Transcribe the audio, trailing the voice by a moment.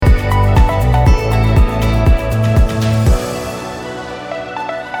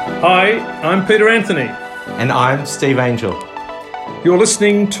Hi, I'm Peter Anthony. And I'm Steve Angel. You're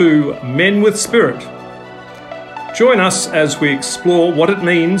listening to Men with Spirit. Join us as we explore what it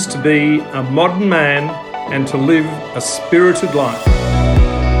means to be a modern man and to live a spirited life.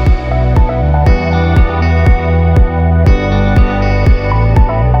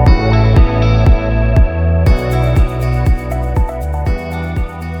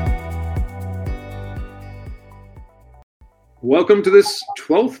 Welcome to this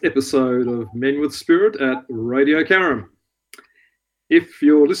 12th episode of Men with Spirit at Radio Carrum. If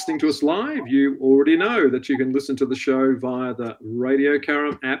you're listening to us live, you already know that you can listen to the show via the Radio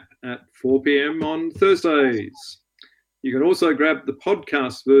Carrum app at 4 p.m. on Thursdays. You can also grab the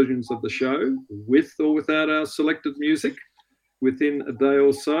podcast versions of the show with or without our selected music within a day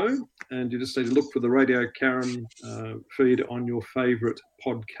or so, and you just need to look for the Radio Carrum feed on your favourite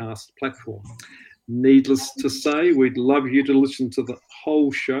podcast platform. Needless to say, we'd love you to listen to the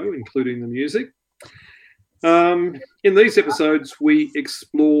whole show, including the music. In these episodes, we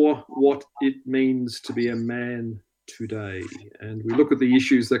explore what it means to be a man today, and we look at the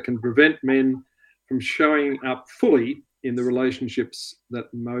issues that can prevent men from showing up fully in the relationships that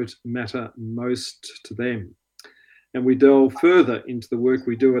matter most to them. And we delve further into the work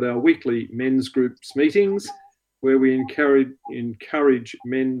we do at our weekly men's groups meetings, where we encourage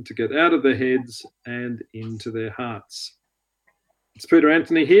men to get out of their heads and into their hearts. It's Peter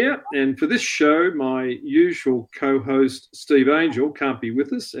Anthony here, and for this show, my usual co-host Steve Angel can't be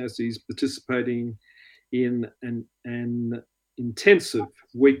with us as he's participating in an intensive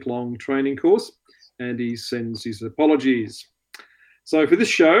week-long training course, and he sends his apologies. So for this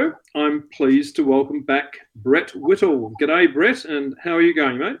show, I'm pleased to welcome back Brett Whittle. G'day, Brett, and how are you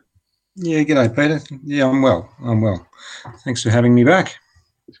going, mate? Yeah, g'day, Peter. Yeah, I'm well. Thanks for having me back.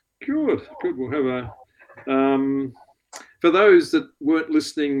 Good. We'll have a... for those that weren't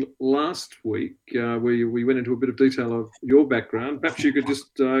listening last week, we went into a bit of detail of your background. Perhaps you could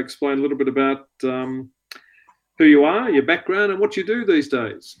just explain a little bit about who you are, your background, and what you do these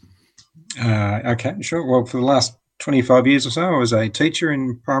days. Okay, sure. Well, for the last 25 years or so, I was a teacher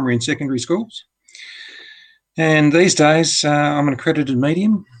in primary and secondary schools. And these days, I'm an accredited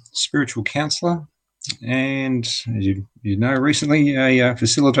medium, spiritual counsellor, and as you know, recently a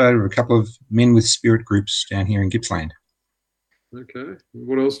facilitator of a couple of Men with Spirit groups down here in Gippsland. Okay.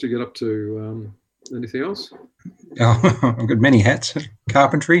 What else do you get up to? Anything else? Oh, I've got many hats.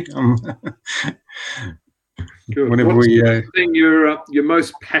 Carpentry. Good. Whatever What's the thing you're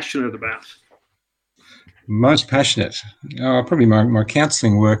most passionate about? Most passionate? Probably my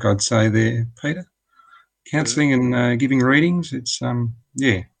counselling work, I'd say there, Peter. Counselling and giving readings. It's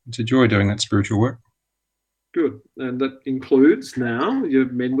it's a joy doing that spiritual work. Good. And that includes now your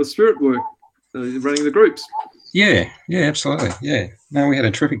Men with Spirit work, running the groups. Yeah, absolutely. Yeah. No, we had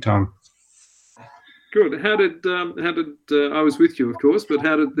a terrific time. Good. How did I was with you, of course, but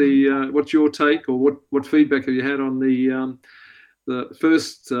how did what's your take, or what feedback have you had on the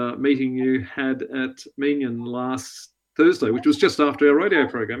first meeting you had at Meenian last Thursday, which was just after our radio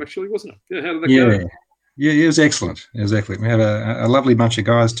program, actually, wasn't it? Yeah. How did that go? Yeah, it was excellent. We had a lovely bunch of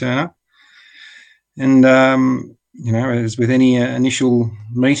guys turn up, and as with any initial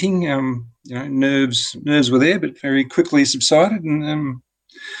meeting, nerves were there, but very quickly subsided, and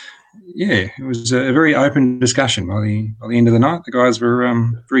it was a very open discussion by the end of the night. The guys were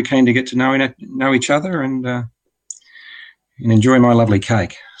very keen to get to know each other and enjoy my lovely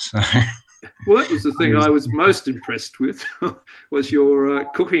cake. So. Well, that was the thing I was most impressed with, was your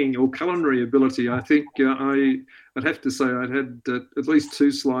cooking or culinary ability. I think I'd have to say I'd had at least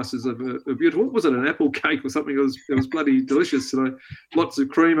 2 slices of a beautiful, what was it, an apple cake or something? It was bloody delicious. And lots of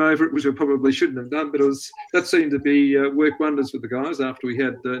cream over it, which I probably shouldn't have done, but that seemed to be work wonders with the guys after we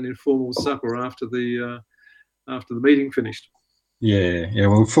had an informal supper after the meeting finished. Yeah.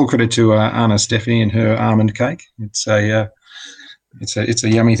 Well, full credit to Anna Stephanie and her almond cake. It's a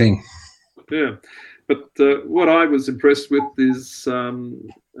yummy thing. Yeah, but what I was impressed with is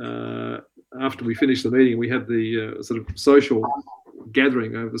after we finished the meeting, we had the sort of social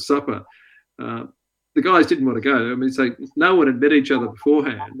gathering over the supper. The guys didn't want to go. I mean, no one had met each other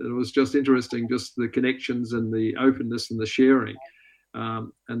beforehand. And it was just interesting, just the connections and the openness and the sharing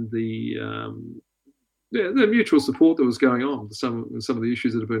and the mutual support that was going on with some of the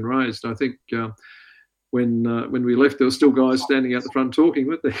issues that have been raised. I think when we left, there were still guys standing out the front talking,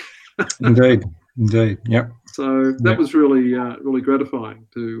 weren't there? Indeed. Yep. So that was really gratifying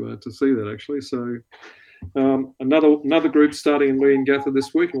to see that, actually. So another group starting in Leongatha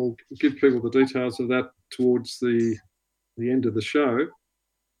this week, and we'll give people the details of that towards the end of the show.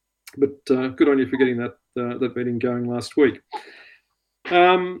 But good on you for getting that meeting going last week.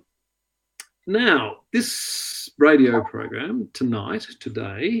 Now, this radio program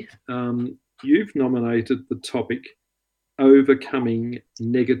today, you've nominated the topic overcoming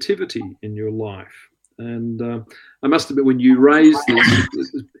negativity in your life. And I must admit, when you raised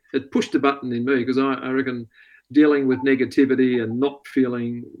this, it pushed a button in me, because I reckon dealing with negativity and not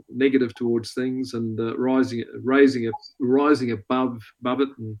feeling negative towards things, and rising above it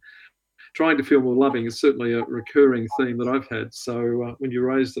and trying to feel more loving is certainly a recurring theme that I've had. So when you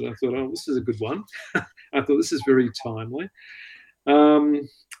raised it, I thought, oh, this is a good one. I thought this is very timely.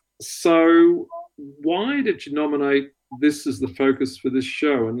 So why did you nominate this as the focus for this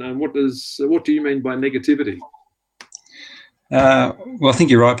show? And what do you mean by negativity? Well, I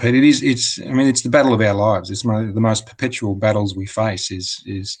think you're right, Pete. It's the battle of our lives. It's one of the most perpetual battles we face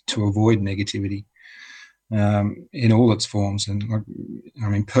is to avoid negativity in all its forms. And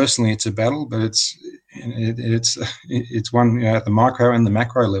personally, it's a battle, but it's one at the micro and the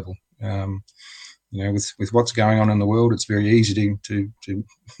macro level. With what's going on in the world, it's very easy to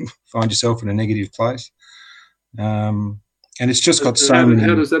find yourself in a negative place. And it's just got so many.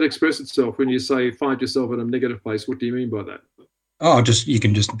 How does that express itself when you say find yourself in a negative place? What do you mean by that? Oh, you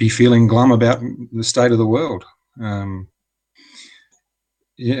can just be feeling glum about the state of the world.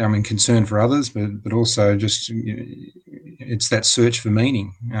 Concern for others, but also just it's that search for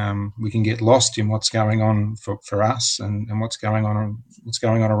meaning. We can get lost in what's going on for us and what's going on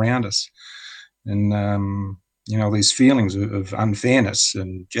around us, and these feelings of unfairness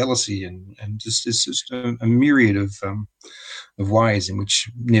and jealousy and just it's just a myriad of ways in which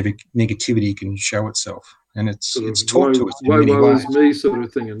negativity can show itself. And it's taught to us in many ways. Woe is me sort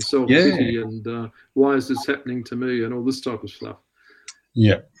of thing, and self-pity, and why is this happening to me, and all this type of stuff.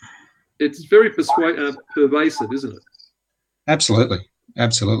 Yeah. It's very pervasive, isn't it? Absolutely.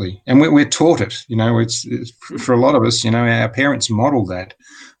 And we're taught it. It's for a lot of us, our parents model that.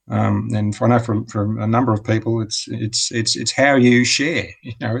 And I know from a number of people, it's how you share.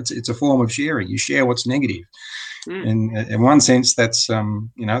 It's a form of sharing. You share what's negative. And in one sense, that's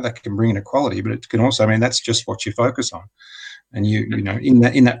that can bring inequality, but it can also mean that's just what you focus on, and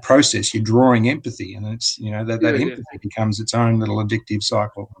in that process you're drawing empathy, and it's that empathy becomes its own little addictive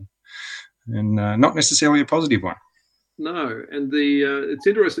cycle, and not necessarily a positive one. No, and it's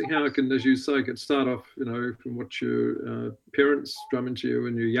interesting how it can, as you say, can start off from what your parents drum into you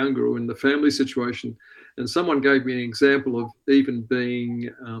when you're younger, or in the family situation. And someone gave me an example of even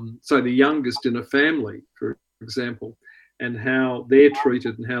being the youngest in a family, for example, and how they're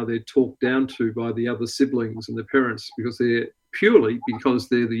treated and how they're talked down to by the other siblings and the parents because they're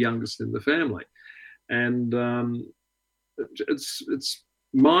the youngest in the family. And it's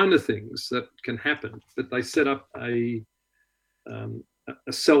minor things that can happen, but they set up a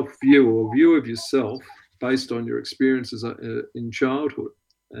self-view or view of yourself based on your experiences in childhood,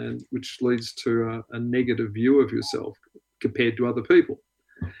 and which leads to a negative view of yourself compared to other people.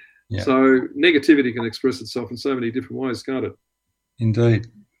 Yeah. So negativity can express itself in so many different ways, can't it? Indeed.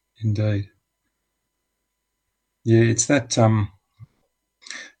 Yeah, it's that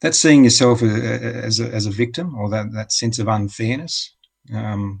seeing yourself as a victim, or that sense of unfairness.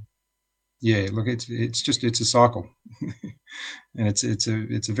 It's a cycle, and it's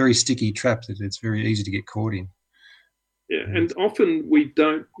a very sticky trap that it's very easy to get caught in. Yeah, and often we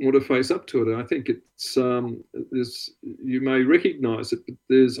don't want to face up to it. I think it's you may recognise it, but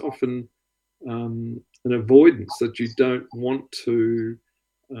there's often an avoidance that you don't want to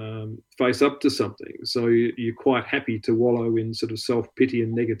face up to something. So you're quite happy to wallow in sort of self-pity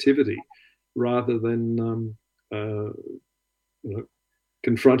and negativity rather than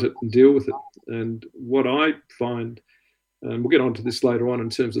confront it and deal with it. And what I find, and we'll get onto this later on in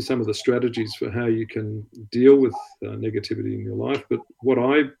terms of some of the strategies for how you can deal with negativity in your life, but what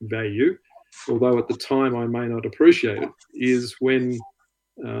I value, although at the time I may not appreciate it, is when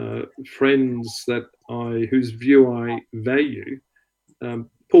friends whose view I value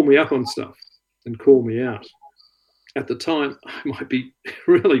pull me up on stuff and call me out. At the time, I might be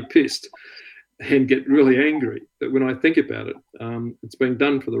really pissed and get really angry, but when I think about it, it's being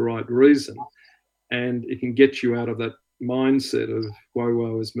done for the right reason, and it can get you out of that mindset of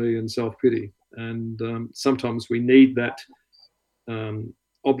woe is me and self-pity. And sometimes we need that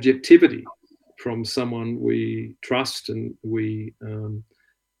objectivity from someone we trust and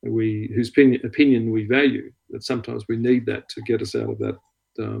whose opinion we value. That sometimes we need that to get us out of that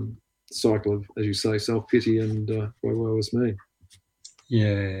cycle of, as you say, self-pity and woe is me.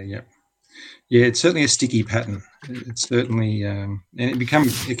 Yeah. It's certainly a sticky pattern. It's certainly, and it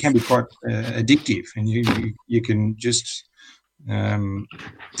can be quite addictive, and you can just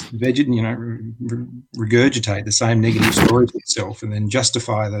regurgitate the same negative story to yourself, and then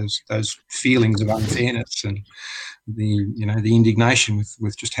justify those feelings of unfairness and the indignation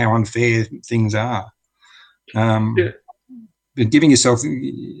with just how unfair things are. But giving yourself,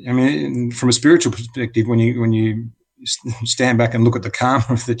 from a spiritual perspective, when you stand back and look at the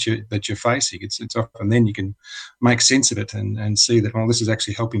karma that you're facing, it's often then you can make sense of it and see that, well, this is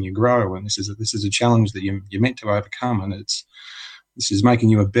actually helping you grow, and this is a challenge that you're meant to overcome, and this is making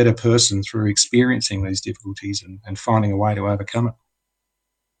you a better person through experiencing these difficulties and finding a way to overcome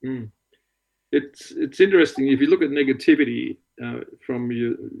it. It's interesting if you look at negativity from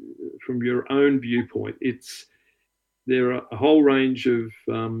your own viewpoint. There are a whole range of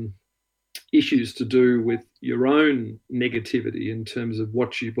issues to do with your own negativity in terms of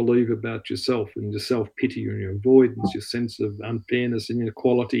what you believe about yourself, and your self-pity and your avoidance, your sense of unfairness and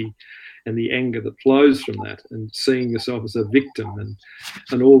inequality, and the anger that flows from that, and seeing yourself as a victim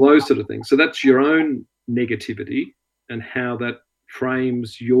and all those sort of things. So that's your own negativity and how that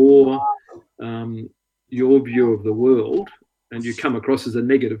frames your view of the world, and you come across as a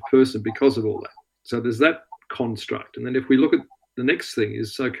negative person because of all that. So there's that construct. And then if we look at the next thing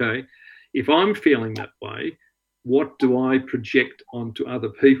is, okay, if I'm feeling that way, what do I project onto other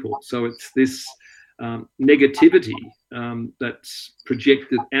people? So it's this negativity that's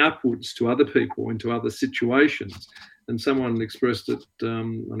projected outwards to other people, into other situations. And someone expressed it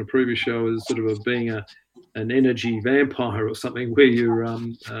on a previous show as sort of being an energy vampire or something, where you're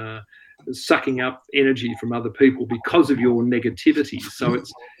sucking up energy from other people because of your negativity. So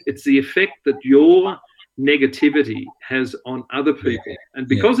it's the effect that your negativity has on other people. And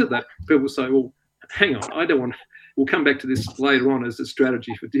because of that, people say, well, hang on, I don't want, we'll come back to this later on as a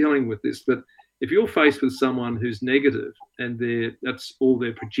strategy for dealing with this, but if you're faced with someone who's negative and that's all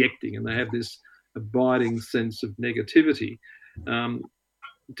they're projecting, and they have this abiding sense of negativity,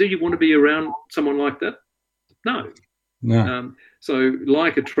 do you want to be around someone like that? No. So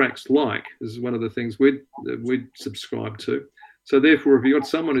like attracts like is one of the things we'd subscribe to. So therefore, if you've got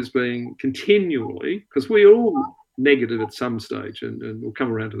someone who's being continually, because we're all negative at some stage, and we'll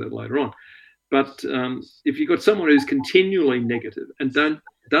come around to that later on, but if you've got someone who's continually negative and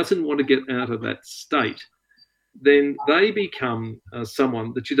doesn't want to get out of that state, then they become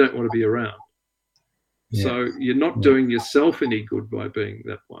someone that you don't want to be around. So you're not doing yourself any good by being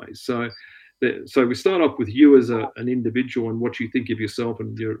that way. So we start off with you as an individual and what you think of yourself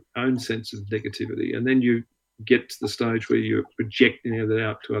and your own sense of negativity, and then you get to the stage where you're projecting that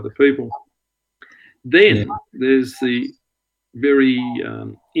out to other people. Then there's the very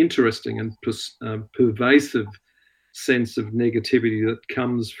interesting and pervasive sense of negativity that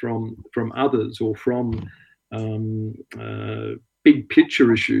comes from others, or from big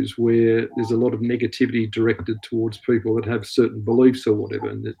picture issues where there's a lot of negativity directed towards people that have certain beliefs or whatever,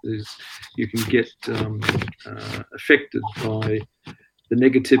 and you can get affected by the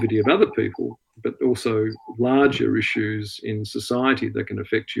negativity of other people, but also larger issues in society that can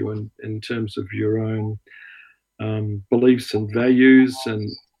affect you in terms of your own beliefs and values, and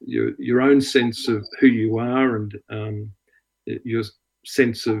your own sense of who you are, and your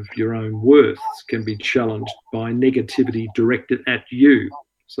sense of your own worth can be challenged by negativity directed at you.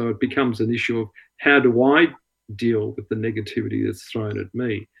 So it becomes an issue of, how do I deal with the negativity that's thrown at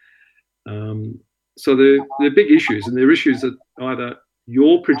me? So they're big issues, and they're issues that either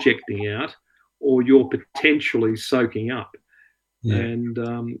you're projecting out or you're potentially soaking up. And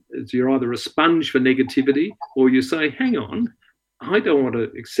you're either a sponge for negativity, or you say, hang on, I don't want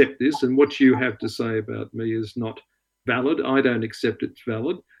to accept this, and what you have to say about me is not valid. I don't accept it's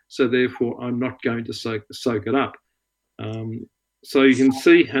valid, so therefore I'm not going to soak it up. So you can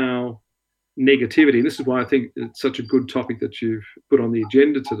see how negativity, and this is why I think it's such a good topic that you've put on the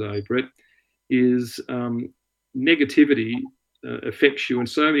agenda today, Brett, is negativity affects you in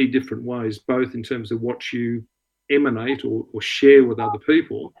so many different ways, both in terms of what you emanate or share with other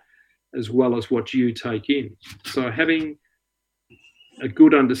people, as well as what you take in. So having a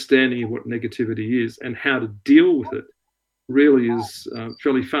good understanding of what negativity is and how to deal with it really is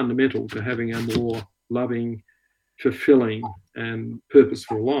fairly fundamental to having a more loving, fulfilling and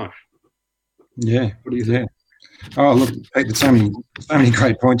purposeful life. What do you think? Oh, look, there's so many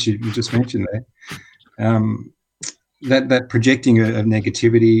great points you just mentioned there. That projecting of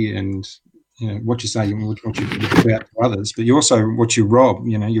negativity, and what you say, what you put out to others, but you also what you rob.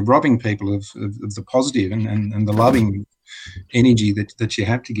 You're robbing people of the positive and the loving energy that you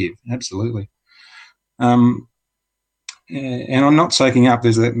have to give. Absolutely. And I'm not soaking up.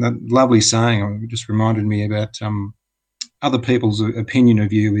 There's that lovely saying. It just reminded me about other people's opinion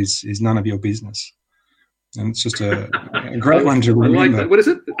of you is none of your business. and it's just a great one to remember. I like that. What is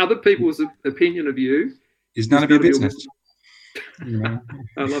it? Other people's opinion of you is none of your business. You know?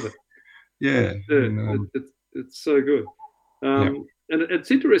 I love it. Yeah. It's so good. And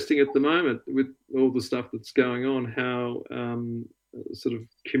it's interesting at the moment with all the stuff that's going on, how sort of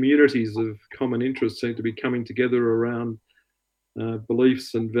communities of common interest seem to be coming together around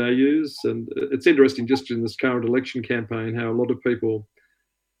beliefs and values. And it's interesting just in this current election campaign how a lot of people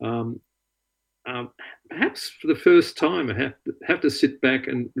perhaps for the first time have to sit back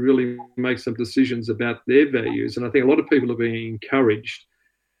and really make some decisions about their values. And I think a lot of people are being encouraged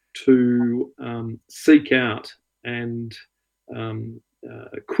to seek out and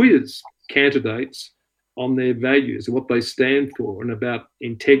quiz candidates on their values and what they stand for, and about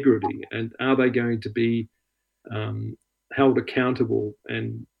integrity, and are they going to be held accountable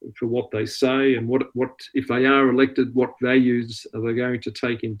and for what they say, and what if they are elected, what values are they going to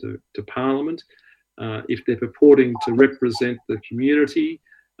take into Parliament? If they're purporting to represent the community,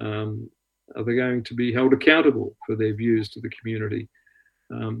 are they going to be held accountable for their views to the community?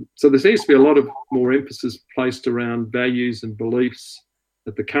 So there seems to be a lot of more emphasis placed around values and beliefs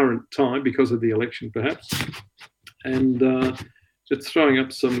at the current time because of the election, perhaps, and just throwing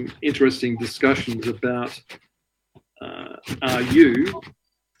up some interesting discussions about are you,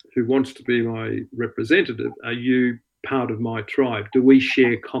 who wants to be my representative, are you part of my tribe? Do we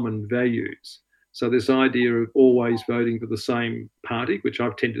share common values? So this idea of always voting for the same party, which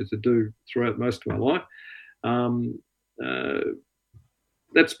I've tended to do throughout most of my life,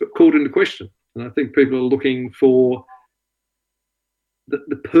 that's called into question. And I think people are looking for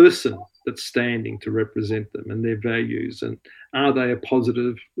the person that's standing to represent them and their values. And are they a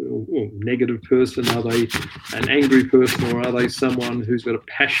positive or negative person? Are they an angry person, or are they someone who's got a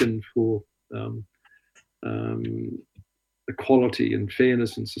passion for equality and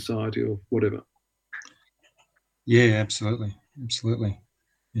fairness in society, or whatever? Yeah, absolutely.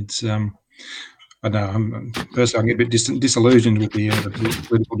 It's I know. Personally, I get a bit disillusioned with the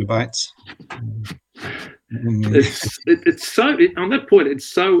political debates. It's so on that point.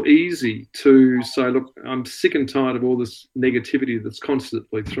 It's so easy to say, "Look, I'm sick and tired of all this negativity that's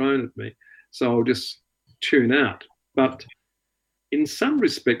constantly thrown at me, so I'll just tune out." But in some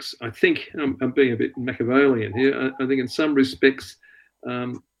respects, I think I'm being a bit Machiavellian here. I think in some respects,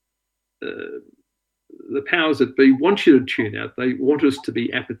 the powers that be want you to tune out. They want us to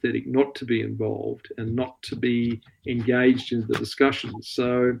be apathetic, not to be involved, and not to be engaged in the discussions.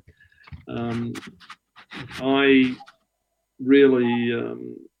 So I really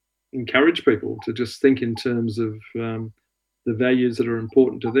encourage people to just think in terms of the values that are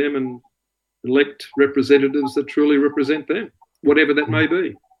important to them, and elect representatives that truly represent them, whatever that may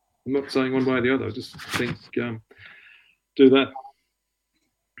be. I'm not saying one way or the other. I just think do that.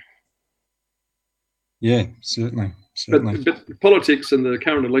 Yeah, certainly. But politics and the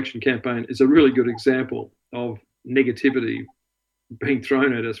current election campaign is a really good example of negativity being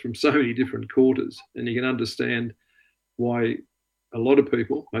thrown at us from so many different quarters. And you can understand why a lot of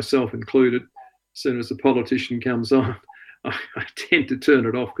people, myself included, as soon as a politician comes on, I tend to turn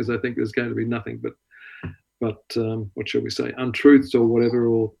it off, because I think there's going to be nothing but what shall we say, untruths or whatever,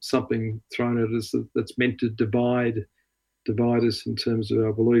 or something thrown at us that's meant to divide us in terms of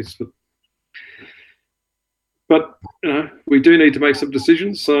our beliefs. But we do need to make some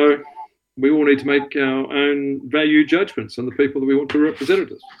decisions, so we all need to make our own value judgments on the people that we want to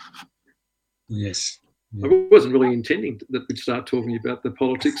represent us. Yes. Yeah. I wasn't really intending that we'd start talking about the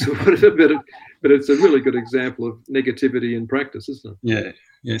politics or whatever, but it's a really good example of negativity in practice, isn't it?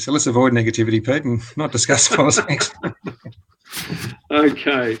 Yeah. So let's avoid negativity, Pete, and not discuss politics.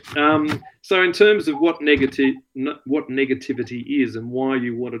 Okay. So in terms of what negativity is and why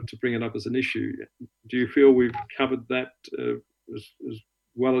you wanted to bring it up as an issue, do you feel we've covered that as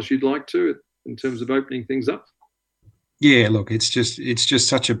well as you'd like to, in terms of opening things up? Yeah, look, it's just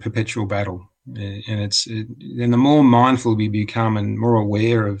such a perpetual battle, and and the more mindful we become and more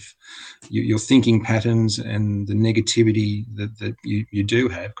aware of your thinking patterns and the negativity that you do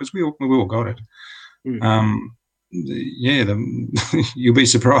have, because we all got it. You'll be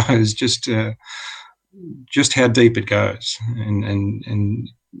surprised just how deep it goes, and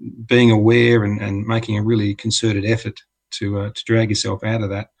being aware and making a really concerted effort to drag yourself out of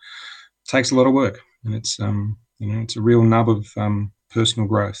that takes a lot of work, and it's it's a real nub of personal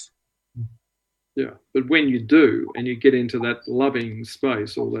growth. Yeah, but when you do, and you get into that loving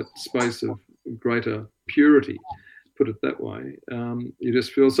space, or that space of greater purity, put it that way, you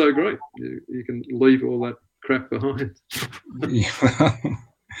just feel so great. You can leave all that crap behind. Yeah,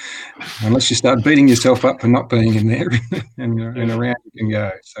 unless you start beating yourself up for not being in there, and around you can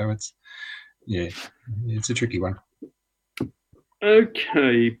go. So yeah, it's a tricky one.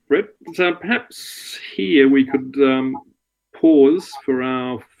 Okay, Brett. So perhaps here we could pause for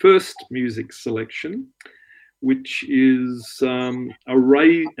our first music selection, which is a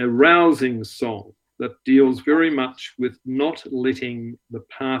rousing song that deals very much with not letting the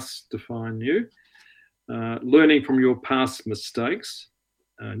past define you, learning from your past mistakes,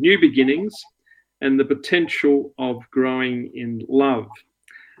 new beginnings, and the potential of growing in love.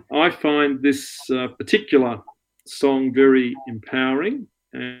 I find this particular song very empowering,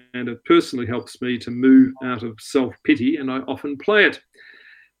 and it personally helps me to move out of self-pity, and I often play it.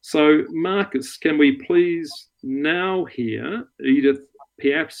 So, Marcus, can we please now hear Edith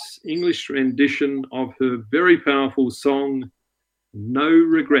Piaf's English rendition of her very powerful song, No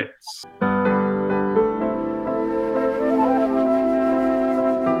Regrets?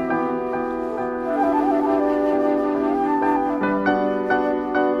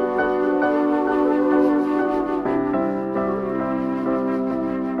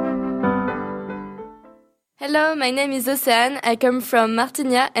 Hello, my name is Océane. I come from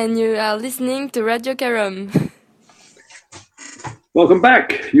Martigna and you are listening to Radio Carum. Welcome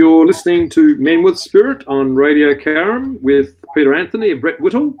back. You're listening to Men with Spirit on Radio Carum with Peter Anthony and Brett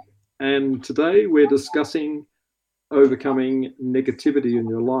Whittle. And today we're discussing overcoming negativity in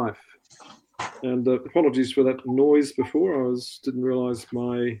your life. And apologies for that noise before. I didn't realise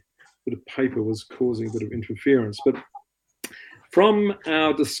my bit of paper was causing a bit of interference. But from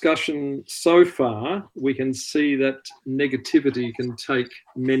our discussion so far, we can see that negativity can take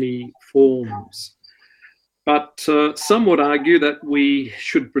many forms. But some would argue that we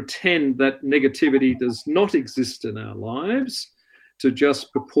should pretend that negativity does not exist in our lives, to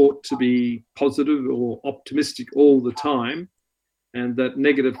just purport to be positive or optimistic all the time, and that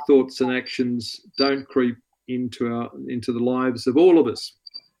negative thoughts and actions don't creep into the lives of all of us.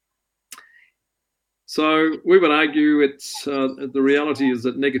 So we would argue it's the reality is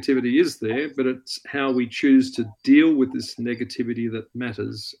that negativity is there, but it's how we choose to deal with this negativity that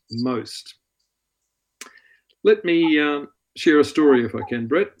matters most. Let me share a story if I can,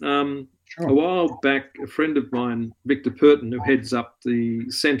 Brett. Sure. A while back, a friend of mine, Victor Purton, who heads up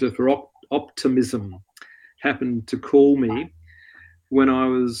the Centre for Optimism, happened to call me when I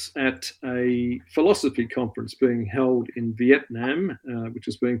was at a philosophy conference being held in Vietnam, which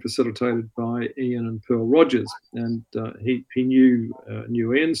was being facilitated by Ian and Pearl Rogers. And he knew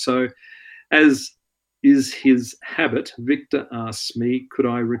Ian. So as is his habit, Victor asked me, could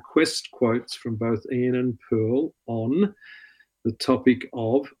I request quotes from both Ian and Pearl on the topic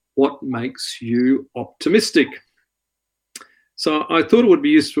of what makes you optimistic? So I thought it would be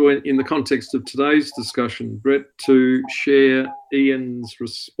useful in the context of today's discussion, Brett, to share Ian's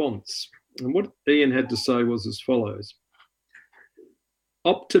response. And what Ian had to say was as follows.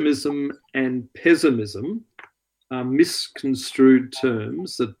 Optimism and pessimism are misconstrued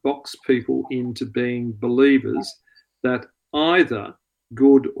terms that box people into being believers that either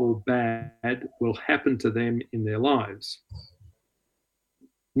good or bad will happen to them in their lives.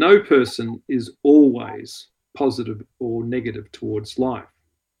 No person is always positive or negative towards life.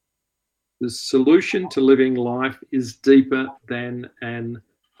 The solution to living life is deeper than an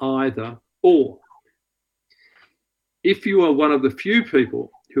either or. If you are one of the few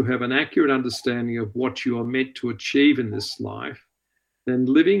people who have an accurate understanding of what you are meant to achieve in this life, then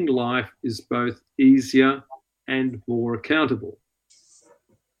living life is both easier and more accountable.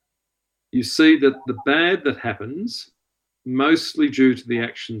 You see that the bad that happens, mostly due to the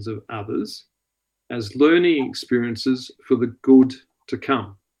actions of others, as learning experiences for the good to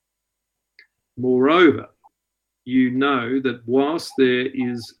come. Moreover, you know that whilst there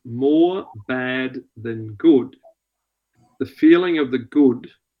is more bad than good, the feeling of the good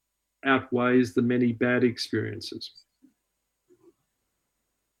outweighs the many bad experiences.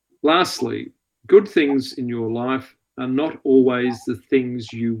 Lastly, good things in your life are not always the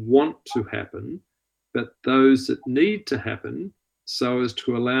things you want to happen, but those that need to happen so as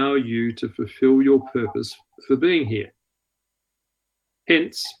to allow you to fulfill your purpose for being here.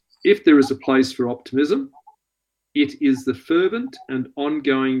 Hence, if there is a place for optimism, it is the fervent and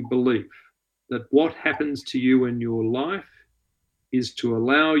ongoing belief that what happens to you in your life is to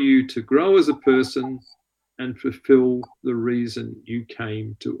allow you to grow as a person and fulfill the reason you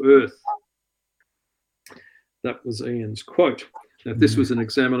came to Earth. That was Ian's quote. Now, if this was an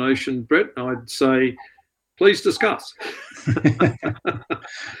examination, Brett, I'd say, please discuss.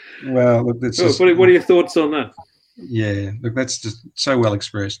 Well, look, that's what are your thoughts on that? Yeah, look, that's just so well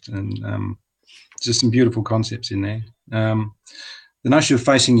expressed, and just some beautiful concepts in there. The notion of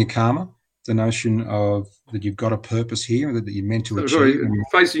facing your karma, the notion of that you've got a purpose here, that you're meant to achieve. Sorry,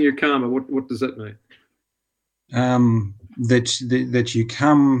 facing your karma, what does that mean? That you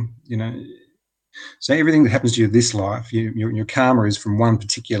come, so everything that happens to you this life, your karma is from one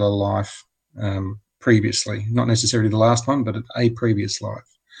particular life previously, not necessarily the last one, but a previous life.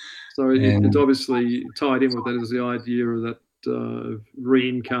 So it's obviously tied in with that is the idea of that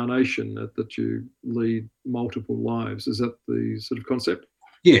reincarnation, that you lead multiple lives. Is that the sort of concept?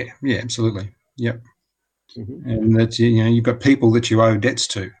 Yeah, absolutely. Yep. Mm-hmm. And that you've got people that you owe debts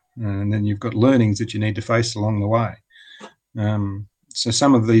to, and then you've got learnings that you need to face along the way. So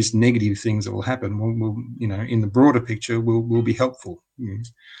some of these negative things that will happen will in the broader picture will be helpful.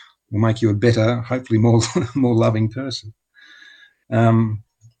 Will make you a better, hopefully more loving person.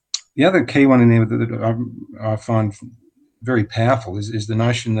 The other key one in there that I find very powerful is the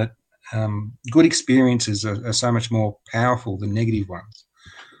notion that good experiences are so much more powerful than negative ones.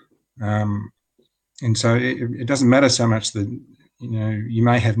 And so it doesn't matter so much that you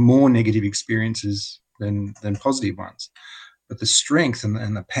may have more negative experiences than positive ones, but the strength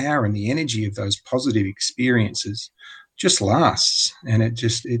and the power and the energy of those positive experiences just lasts, and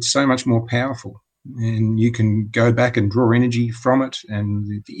it's so much more powerful, and you can go back and draw energy from it,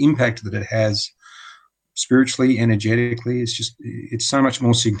 and the impact that it has spiritually, energetically, it's so much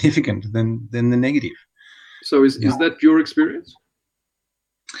more significant than the negative. So is that your experience?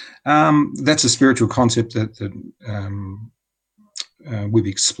 That's a spiritual concept that we've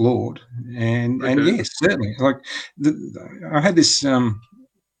explored, and yes, certainly. Like I had this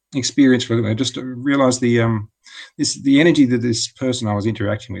experience where I just realised the energy that this person I was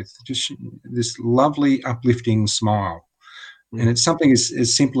interacting with, just this lovely, uplifting smile. And it's something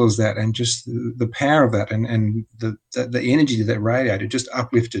as simple as that, and just the power of that, and the energy that radiated just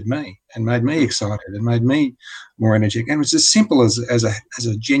uplifted me and made me excited and made me more energetic. And it was as simple as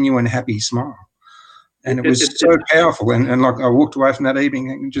a genuine happy smile, and it was so powerful. And like I walked away from that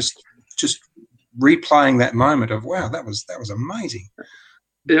evening and just replaying that moment of, wow, that was amazing.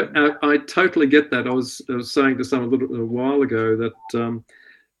 Yeah, I totally get that. I was saying to someone a while ago that.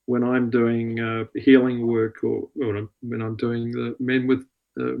 When I'm doing healing work, or when I'm doing the Men with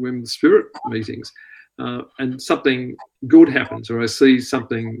Women Spirit meetings, and something good happens, or I see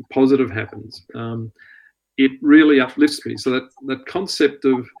something positive happens, it really uplifts me. So that concept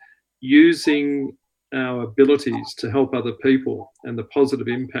of using our abilities to help other people and the positive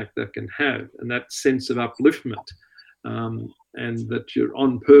impact that can have, and that sense of upliftment, and that you're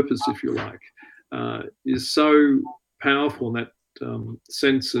on purpose, if you like, is so powerful. And that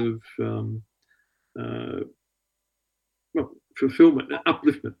sense of fulfillment,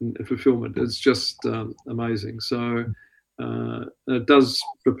 upliftment and fulfillment is just amazing. So it does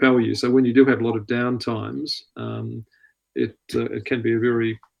propel you. So when you do have a lot of downtimes, it can be a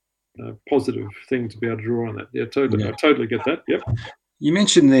very positive thing to be able to draw on that. Yeah, totally. Yeah. I totally get that. Yep. You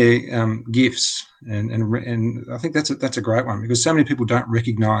mentioned there gifts, and I think that's a great one, because so many people don't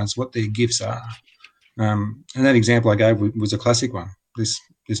recognise what their gifts are. And that example I gave was a classic one.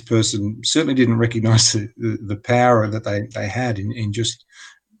 This person certainly didn't recognise the power that they had in just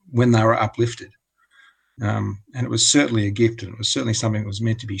when they were uplifted. And it was certainly a gift, and it was certainly something that was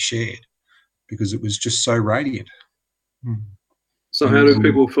meant to be shared, because it was just so radiant. So how do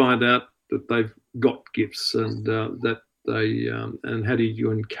people find out that they've got gifts, and that they and how do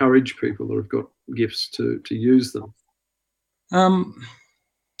you encourage people that have got gifts to use them?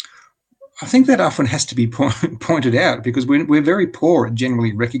 I think that often has to be pointed out, because we're very poor at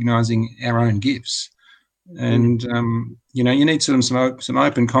generally recognising our own gifts, and you need some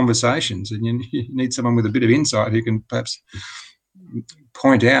open conversations, and you need someone with a bit of insight who can perhaps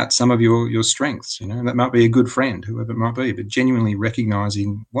point out some of your strengths. That might be a good friend, whoever it might be, but genuinely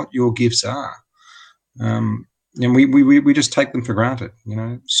recognising what your gifts are, and we just take them for granted.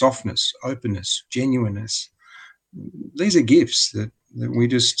 Softness, openness, genuineness. These are gifts that we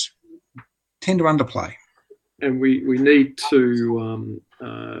just tend to underplay. And we need to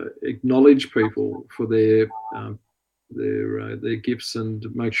acknowledge people for their gifts, and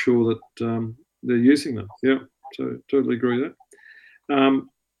make sure that they're using them. Yeah, so totally agree with that.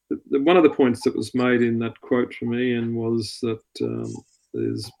 One of the points that was made in that quote from Ian was that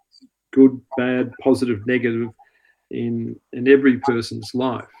there's good, bad, positive, negative in every person's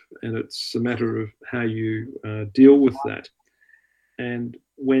life, and it's a matter of how you deal with that. And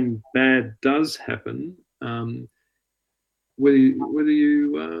when bad does happen, whether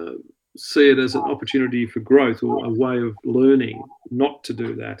you see it as an opportunity for growth or a way of learning not to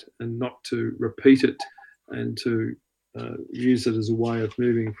do that and not to repeat it, and to use it as a way of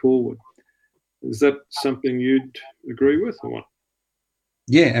moving forward. Is that something you'd agree with, or what?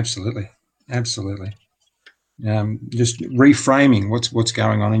 Yeah, absolutely. Absolutely. Just reframing what's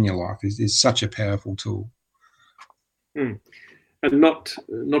going on in your life is such a powerful tool. And not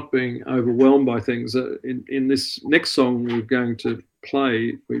being overwhelmed by things. In this next song we're going to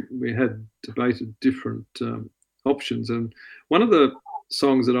play, we had debated different options, and one of the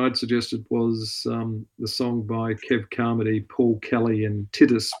songs that I'd suggested was the song by Kev Carmody, Paul Kelly, and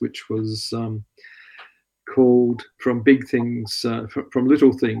Titus, which was called "From Big Things, from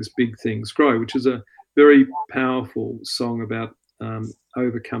Little Things, Big Things Grow," which is a very powerful song about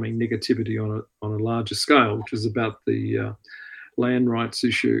overcoming negativity on a larger scale, which is about the land rights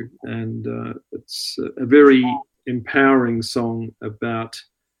issue, and it's a very empowering song about.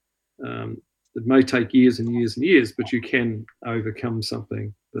 It may take years and years and years, but you can overcome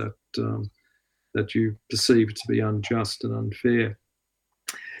something that you perceive to be unjust and unfair.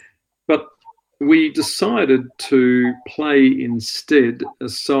 But we decided to play instead a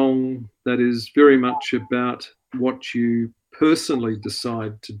song that is very much about what you personally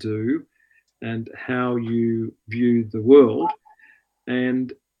decide to do and how you view the world.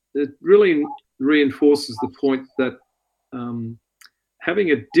 And it really reinforces the point that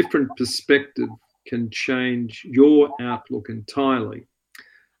having a different perspective can change your outlook entirely.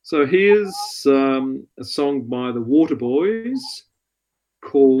 So here's a song by the Waterboys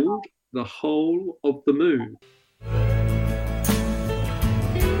called "The Whole of the Moon."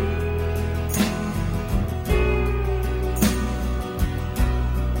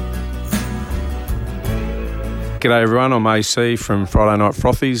 G'day everyone, I'm AC from Friday Night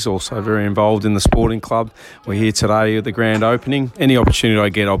Frothies, also very involved in the sporting club. We're here today at the grand opening. Any opportunity I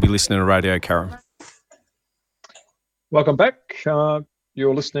get, I'll be listening to Radio Carrum. Welcome back.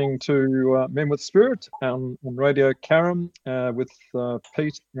 You're listening to Men with Spirit on Radio Carrum with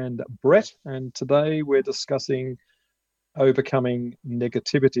Pete and Brett, and today we're discussing overcoming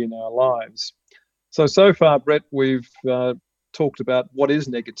negativity in our lives. So far, Brett, we've talked about what is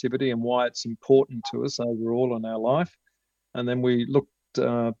negativity and why it's important to us overall in our life. And then we looked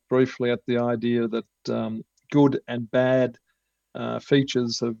briefly at the idea that good and bad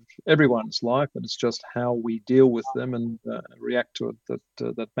features of everyone's life, and it's just how we deal with them and react to it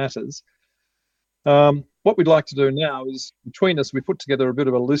that matters. What we'd like to do now is, between us, we put together a bit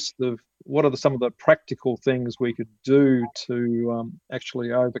of a list of what are some of the practical things we could do to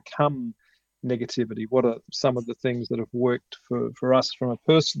actually overcome negativity. What are some of the things that have worked for us from a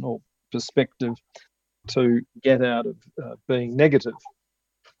personal perspective to get out of being negative?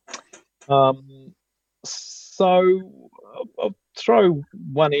 So I'll throw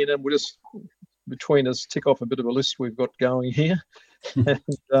one in, and we'll just, between us, tick off a bit of a list we've got going here. And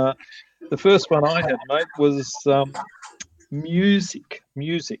the first one I had, mate, was music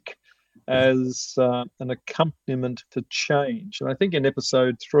as an accompaniment to change. And I think in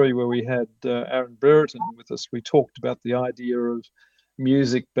episode 3, where we had Aaron Brereton with us, we talked about the idea of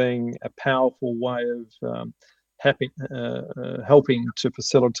music being a powerful way of helping to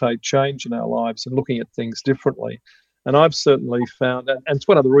facilitate change in our lives and looking at things differently. And I've certainly found, and it's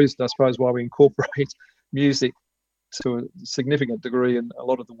one of the reasons, I suppose, why we incorporate music to a significant degree in a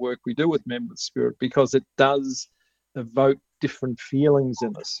lot of the work we do with Men with Spirit, because it does evoke different feelings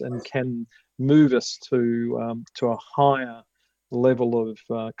in us and can move us to a higher level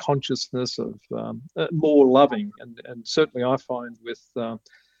of consciousness, of more loving. And certainly I find with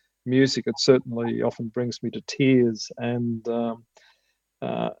music, it certainly often brings me to tears. And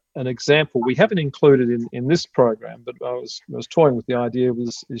an example we haven't included in this program, but I was toying with the idea,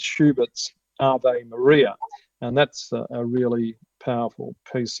 is Schubert's Ave Maria. And that's a really powerful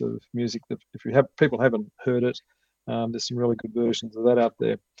piece of music that, if people haven't heard it, there's some really good versions of that out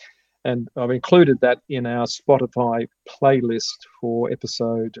there. And I've included that in our Spotify playlist for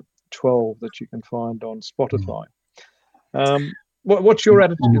episode 12 that you can find on Spotify. What's your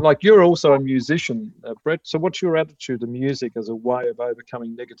attitude? Like, you're also a musician, Brett, so what's your attitude to music as a way of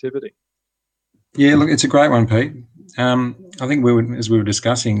overcoming negativity? Yeah, look, it's a great one, Pete. I think as we were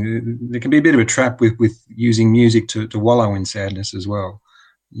discussing, there can be a bit of a trap with using music to wallow in sadness as well.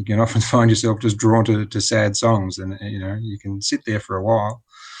 You can often find yourself just drawn to sad songs, and you can sit there for a while.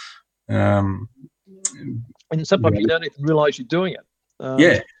 And sometimes you don't even realise you're doing it.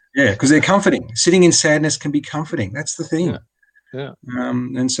 Yeah, because they're comforting. Sitting in sadness can be comforting. That's the thing. Yeah.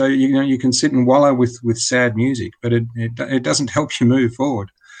 And so you can sit and wallow with sad music, but it doesn't help you move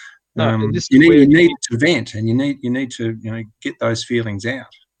forward. No, you need to vent, and you need to get those feelings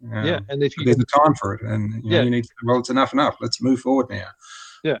out. And if there's a time for it, and you need to, well, it's enough. Let's move forward now.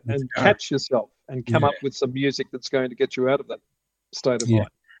 Yeah, and catch yourself and come up with some music that's going to get you out of that state of mind.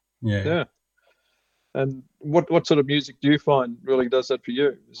 Yeah. And what sort of music do you find really does that for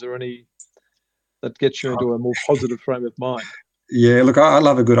you? Is there any that gets you into a more positive frame of mind. Yeah, look, I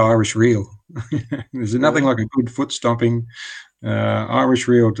love a good Irish reel. There's nothing like a good foot stomping Irish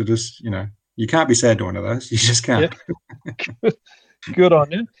reel to just, you can't be sad to one of those. You just can't. Yeah. Good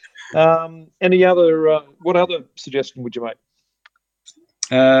on you. Any other, what other suggestion would you make?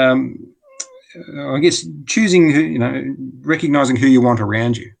 I guess choosing recognizing who you want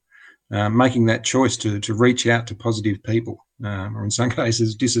around you, making that choice to reach out to positive people, or in some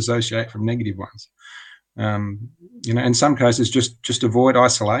cases disassociate from negative ones. In some cases just avoid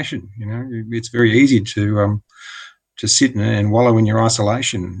isolation. It's very easy to sit and wallow in your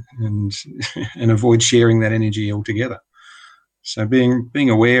isolation and avoid sharing that energy altogether. So being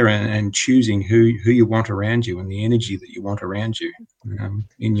aware and choosing who you want around you and the energy that you want around you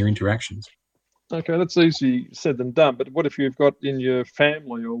in your interactions. Okay, that's easy said than done. But what if you've got in your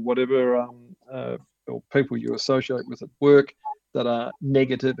family or whatever, or people you associate with at work that are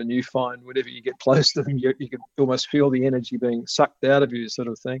negative, and you find whenever you get close to them, you can almost feel the energy being sucked out of you, sort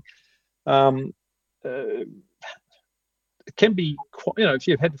of thing. It can be quite, if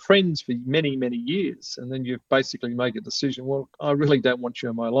you've had friends for many, many years, and then you've basically make a decision, well, I really don't want you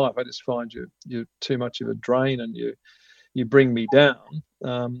in my life. I just find you're too much of a drain, and you bring me down.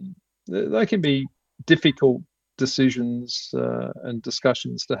 They can be difficult decisions and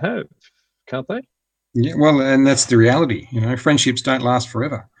discussions to have, can't they? Yeah, well, and that's the reality. Friendships don't last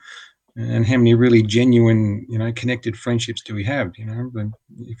forever. And how many really genuine, connected friendships do we have?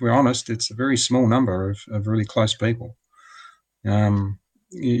 If we're honest, it's a very small number of really close people.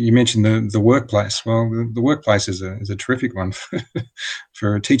 You mentioned the workplace. Well, the workplace is a terrific one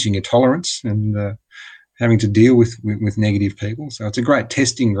for teaching you tolerance and having to deal with negative people. So it's a great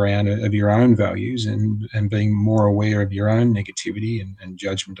testing ground of your own values and being more aware of your own negativity and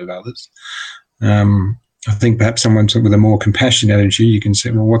judgment of others. I think perhaps someone with a more compassionate attitude, you can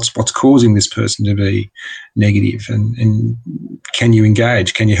say, well, what's causing this person to be negative, and can you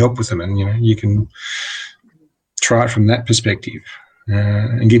engage? Can you help with them? And you can try it from that perspective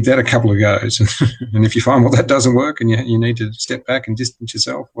and give that a couple of goes. And if you find that doesn't work and you need to step back and distance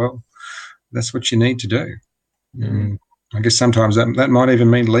yourself, well, that's what you need to do. I guess sometimes that might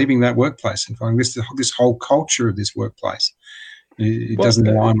even mean leaving that workplace and finding this whole culture of this workplace. It doesn't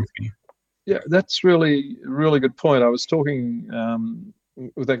align with me. Yeah, that's really a really good point. I was talking,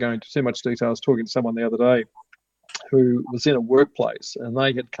 without going into too much detail, I was talking to someone the other day who was in a workplace, and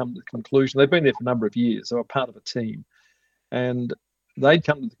they had come to the conclusion, they've been there for a number of years, they were part of a team, and they'd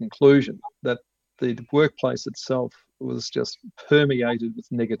come to the conclusion that the workplace itself was just permeated with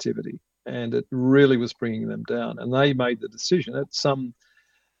negativity, and it really was bringing them down. And they made the decision at some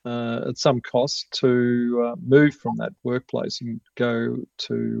cost to move from that workplace and go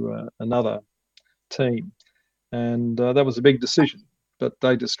to another team. And that was a big decision, but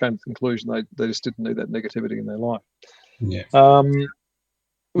they just came to the conclusion they just didn't need that negativity in their life. Yeah.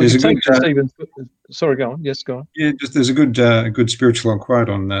 There's sorry, go on. Yes, go on. Yeah, there's a good spiritual quote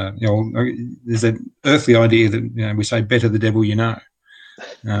on there's that earthly idea that we say better the devil you know.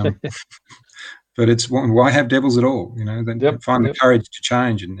 But it's why have devils at all? Then find the courage to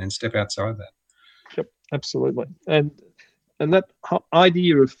change and step outside that. Yep, absolutely. And that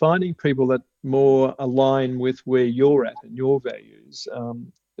idea of finding people that more align with where you're at and your values,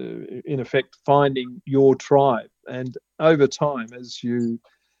 in effect, finding your tribe. And over time, as you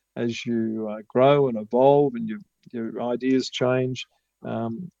grow and evolve and your ideas change,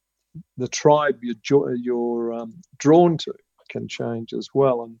 the tribe you're drawn to can change as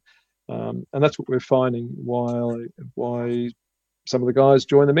well. And that's what we're finding why some of the guys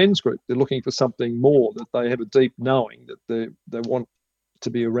join the men's group. They're looking for something more, that they have a deep knowing that they want to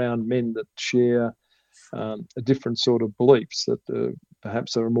be around men that share a different sort of beliefs, that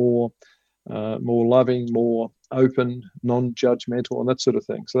perhaps are more loving, more open, non-judgmental, and that sort of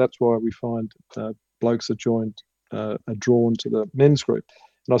thing. So that's why we find blokes are drawn to the men's group.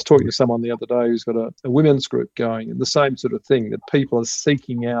 And I was talking to someone the other day who's got a women's group going, and the same sort of thing, that people are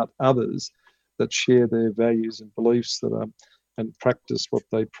seeking out others that share their values and beliefs and practice what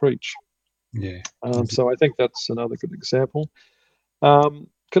they preach. Yeah. So I think that's another good example.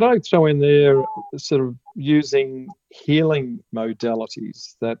 Could I throw in there sort of using healing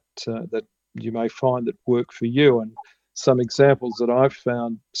modalities that you may find that work for you? And some examples that I've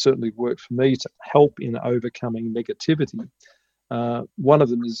found certainly work for me to help in overcoming negativity. One of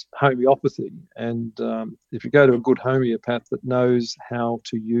them is homeopathy. And if you go to a good homeopath that knows how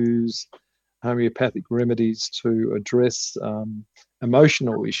to use homeopathic remedies to address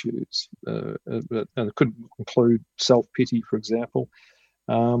emotional issues, and it could include self-pity, for example,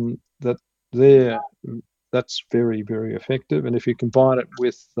 that they're that's very, very effective. And if you combine it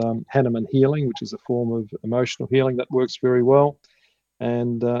with Hahnemann healing, which is a form of emotional healing, that works very well.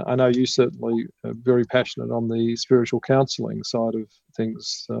 And I know you certainly are very passionate on the spiritual counselling side of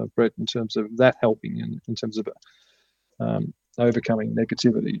things, Brett, in terms of that helping in terms of overcoming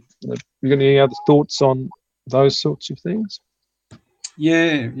negativity. You got any other thoughts on those sorts of things?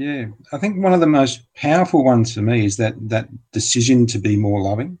 Yeah. I think one of the most powerful ones for me is that decision to be more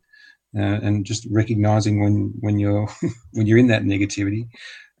loving, and just recognizing when you're when you're in that negativity,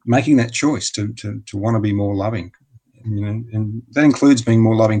 making that choice to want to be more loving. And that includes being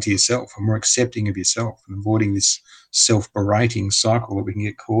more loving to yourself and more accepting of yourself and avoiding this self-berating cycle that we can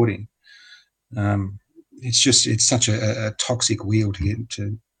get caught in. It's such a toxic wheel to get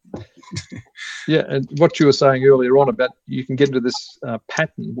to. Yeah, and what you were saying earlier on about you can get into this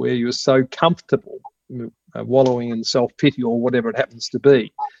pattern where you're so comfortable wallowing in self-pity or whatever it happens to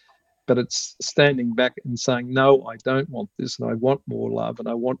be, but it's standing back and saying, no, I don't want this, and I want more love, and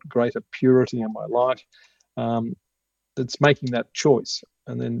I want greater purity in my life. It's making that choice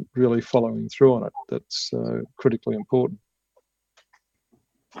and then really following through on it. That's critically important.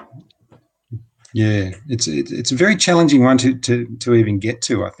 Yeah, it's a very challenging one to even get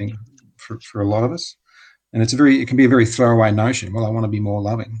to, I think, for a lot of us, and it can be a very throwaway notion. Well, I want to be more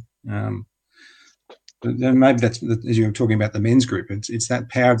loving, but then maybe that's, as you were talking about the men's group, it's that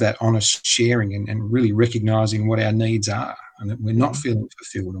power of that honest sharing and really recognizing what our needs are and that we're not feeling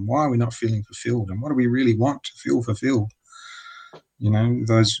fulfilled, and why are we not feeling fulfilled, and what do we really want to feel fulfilled.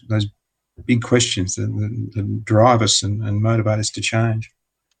 Those big questions that drive us and motivate us to change.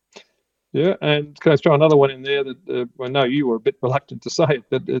 Yeah, and can I throw another one in there that I know you were a bit reluctant to say it,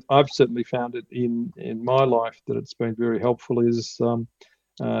 but I've certainly found it in my life that it's been very helpful is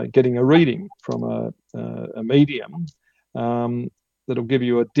getting a reading from a medium that'll give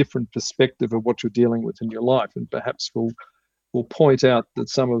you a different perspective of what you're dealing with in your life, and perhaps will point out that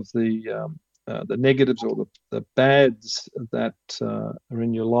some of the negatives or the bads that are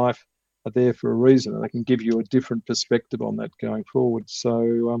in your life are there for a reason, and they can give you a different perspective on that going forward.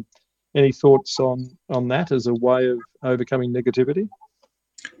 So any thoughts on that as a way of overcoming negativity?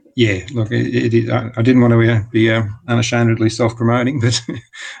 Yeah, look, I didn't want to be unashamedly self-promoting, but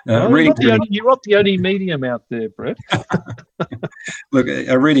you're not the only medium out there, Brett. Look,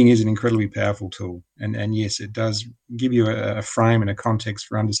 a reading is an incredibly powerful tool, and yes, it does give you a frame and a context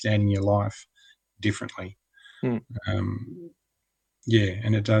for understanding your life differently. Yeah,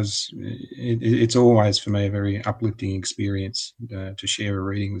 and it does. It's always for me a very uplifting experience to share a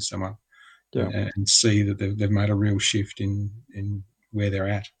reading with someone, and see that they've made a real shift in where they're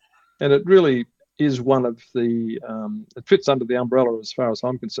at. And it really is one of the. It fits under the umbrella, as far as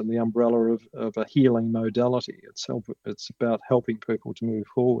I'm concerned, the umbrella of a healing modality. It's about helping people to move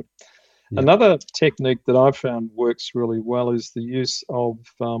forward. Yeah. Another technique that I've found works really well is the use of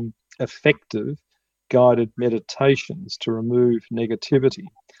effective guided meditations to remove negativity.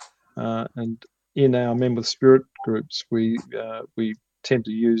 And in our Men with Spirit groups, we tend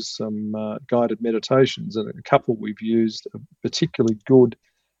to use some guided meditations, and a couple we've used are particularly good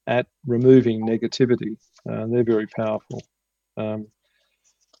at removing negativity. They're very powerful.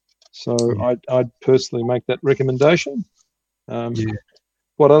 So I'd personally make that recommendation.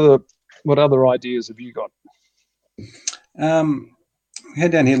 What other ideas have you got?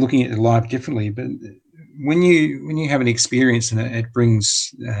 Head down here looking at life differently, but when you have an experience and it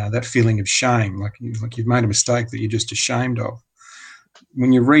brings that feeling of shame, like you've made a mistake that you're just ashamed of,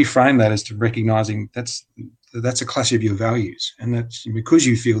 when you reframe that as to recognizing that's a clash of your values, and that's because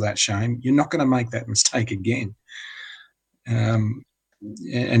you feel that shame, you're not going to make that mistake again. And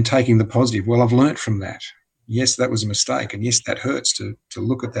taking the positive, well, I've learnt from that. Yes, that was a mistake, and yes, that hurts to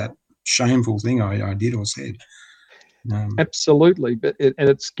look at that shameful thing I did or said. Absolutely, but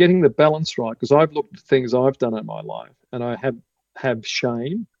it's getting the balance right, because I've looked at things I've done in my life and I have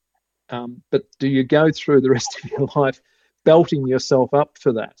shame, but do you go through the rest of your life belting yourself up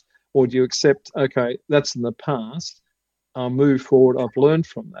for that, or do you accept, okay, that's in the past, I'll move forward, I've learned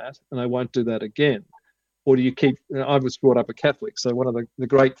from that and I won't do that again? Or do you keep, I was brought up a Catholic, so one of the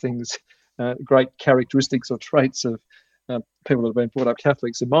great things, great characteristics or traits of people that have been brought up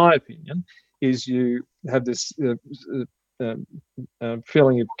Catholics, in my opinion, is you have this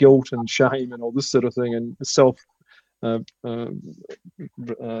feeling of guilt and shame and all this sort of thing, and self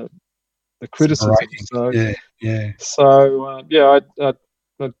criticism. So I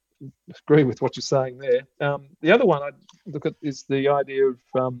agree with what you're saying there. The other one I'd look at is the idea of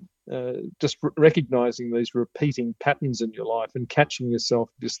just recognizing these repeating patterns in your life and catching yourself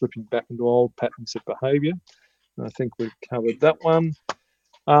if you're slipping back into old patterns of behavior. And I think we've covered that one.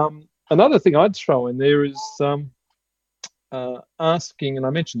 Another thing I'd throw in there is asking, and I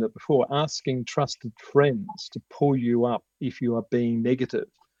mentioned it before, asking trusted friends to pull you up if you are being negative.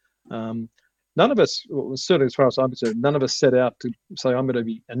 None of us, well, certainly as far as I'm concerned, none of us set out to say, I'm going to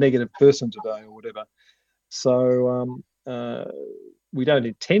be a negative person today or whatever. So we don't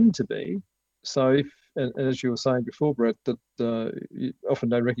intend to be. So if, and as you were saying before, Brett, that you often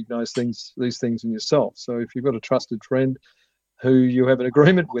don't recognise these things in yourself. So if you've got a trusted friend who you have an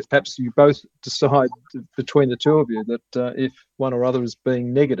agreement with, perhaps you both decide between the two of you that if one or other is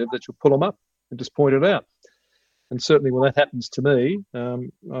being negative, that you'll pull them up and just point it out. And certainly when that happens to me, I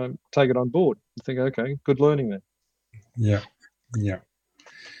take it on board and think, okay, good learning there. Yeah.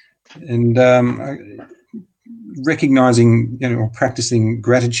 And recognizing, or practicing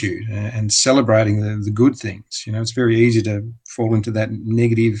gratitude and celebrating the good things. It's very easy to fall into that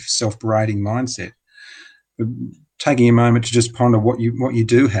negative, self-berating mindset. But taking a moment to just ponder what you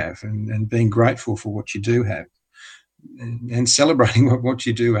do have and being grateful for what you do have and celebrating what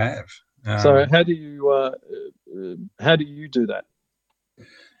you do have. So how do you do that?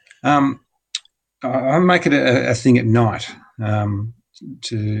 I make it a thing at night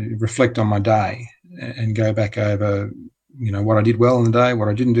to reflect on my day and go back over, what I did well in the day, what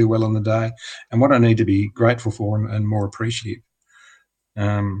I didn't do well in the day, and what I need to be grateful for and more appreciative.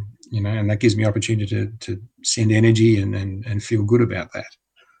 And that gives me opportunity to send energy and feel good about that.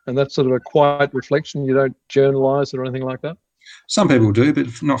 And that's sort of a quiet reflection. You don't journalise or anything like that? Some people do, but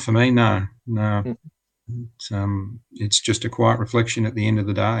not for me. No. It's just a quiet reflection at the end of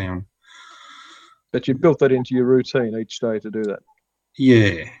the day. But you built that into your routine each day to do that.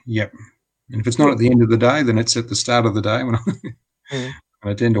 Yeah. Yep. And if it's not at the end of the day, then it's at the start of the day when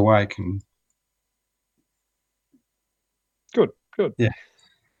I tend to wake. And Good. Yeah.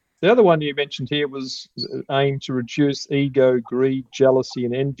 The other one you mentioned here was aim to reduce ego, greed, jealousy,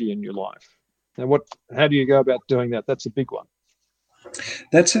 and envy in your life. Now, how do you go about doing that? That's a big one.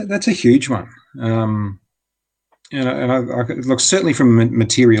 That's a huge one. And I look, certainly from a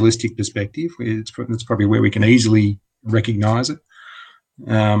materialistic perspective, it's probably where we can easily recognise it.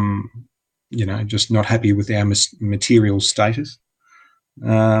 Just not happy with our material status,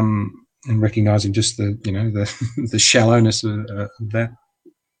 and recognising just the shallowness of that.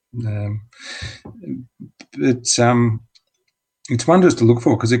 It's wondrous to look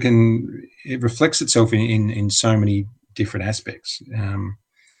for because it reflects itself in so many different aspects.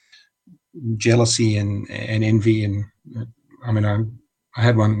 Jealousy and envy, and I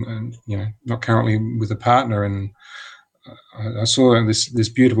had one, not currently with a partner, and I saw this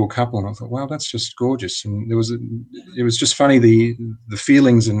beautiful couple, and I thought, wow, that's just gorgeous. And it was just funny the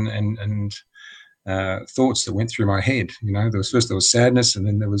feelings and thoughts that went through my head. There was sadness, and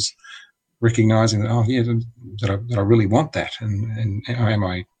then there was recognizing that that I really want that, and am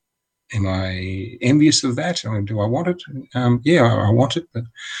I envious of that? Do I want it? I want it,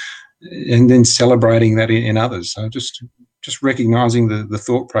 and then celebrating that in others. So just recognizing the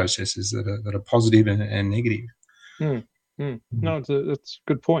thought processes that are positive and negative. No, it's a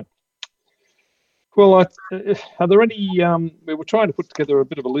good point. Well, are there any? We were trying to put together a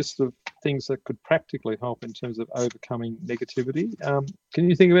bit of a list of things that could practically help in terms of overcoming negativity. Can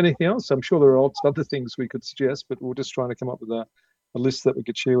you think of anything else? I'm sure there are lots of other things we could suggest, but we're just trying to come up with a list that we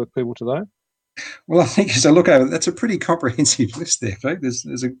could share with people today. Well, I think as I look over, that's a pretty comprehensive list there, Craig.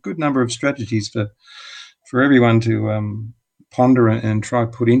 There's a good number of strategies for everyone to ponder and try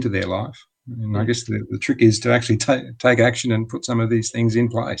to put into their life. And I guess the trick is to actually take action and put some of these things in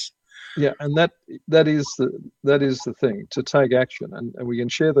place. Yeah, and that is the thing, to take action, and we can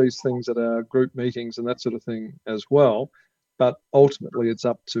share these things at our group meetings and that sort of thing as well. But ultimately, it's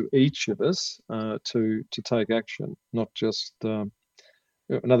up to each of us to take action, not just, in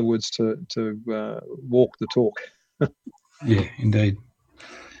other words, to walk the talk. Yeah, indeed.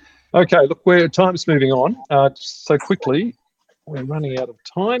 Okay, look, time's moving on so quickly. We're running out of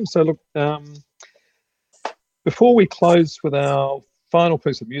time. So look, before we close with our final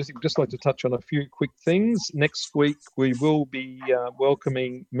piece of music, I'd just like to touch on a few quick things. Next week, we will be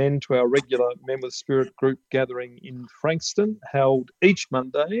welcoming men to our regular Men with Spirit group gathering in Frankston, held each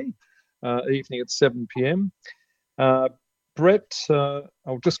Monday evening at 7 p.m. Brett,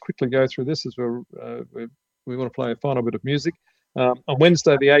 I'll just quickly go through this as we want to play a final bit of music. On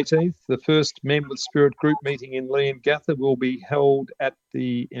Wednesday the 18th, the first Men with Spirit group meeting in Leongatha will be held at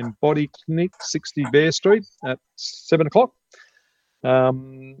the Embody Clinic, 60 Bear Street at 7 o'clock.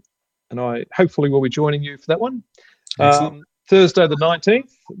 And I hopefully will be joining you for that one. Thursday the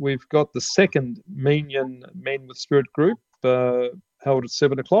 19th, we've got the second Menion Men with Spirit group held at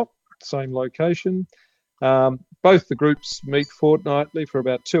 7 o'clock, same location. Both the groups meet fortnightly for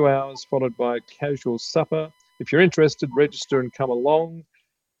about 2 hours, followed by a casual supper. If you're interested, register and come along.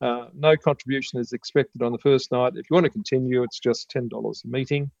 No contribution is expected on the first night. If you want to continue, it's just $10 a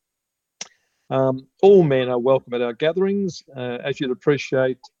meeting. All men are welcome at our gatherings. As you'd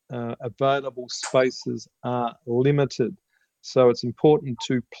appreciate, available spaces are limited. So it's important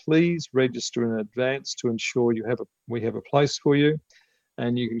to please register in advance to ensure we have a place for you.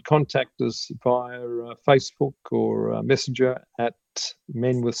 And you can contact us via Facebook or Messenger at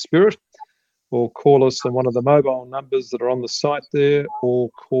Men with Spirit, or call us on one of the mobile numbers that are on the site there, or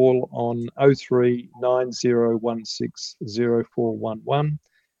call on 03 9016 0411.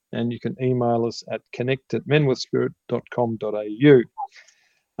 And you can email us at connect@menwithspirit.com.au.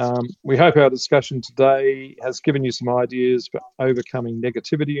 We hope our discussion today has given you some ideas for overcoming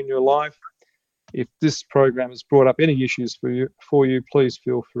negativity in your life. If this program has brought up any issues for you, please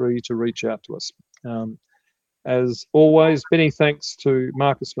feel free to reach out to us. As always, many thanks to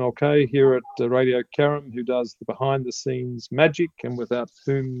Marcus Mulcahy here at Radio Carrum, who does the behind-the-scenes magic, and without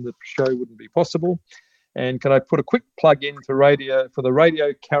whom the show wouldn't be possible. And can I put a quick plug in for the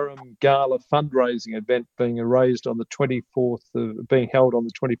Radio Carrum Gala fundraising event being held on the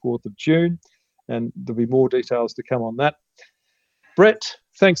 24th of June, and there'll be more details to come on that. Brett,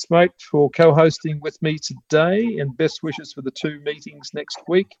 thanks, mate, for co-hosting with me today, and best wishes for the 2 meetings next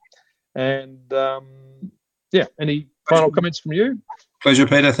week. And any final comments from you? Pleasure,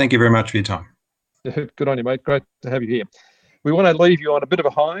 Peter. Thank you very much for your time. Good on you, mate. Great to have you here. We want to leave you on a bit of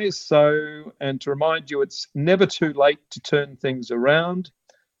a high, and to remind you, it's never too late to turn things around,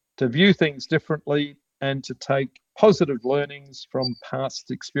 to view things differently, and to take positive learnings from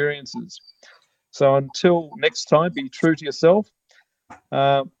past experiences. So until next time, be true to yourself.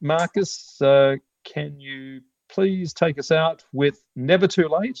 Marcus, can you please take us out with Never Too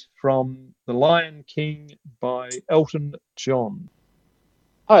Late from The Lion King by Elton John?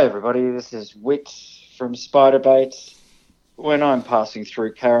 Hi everybody, this is Whit from Spiderbaits. When I'm passing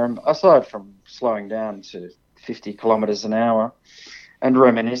through Carrum, aside from slowing down to 50 kilometres an hour and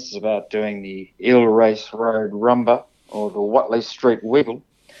reminisce about doing the Eel Race Road Rumba or the Watley Street Wiggle,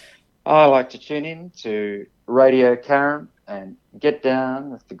 I like to tune in to Radio Carrum and get down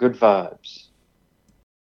with the good vibes.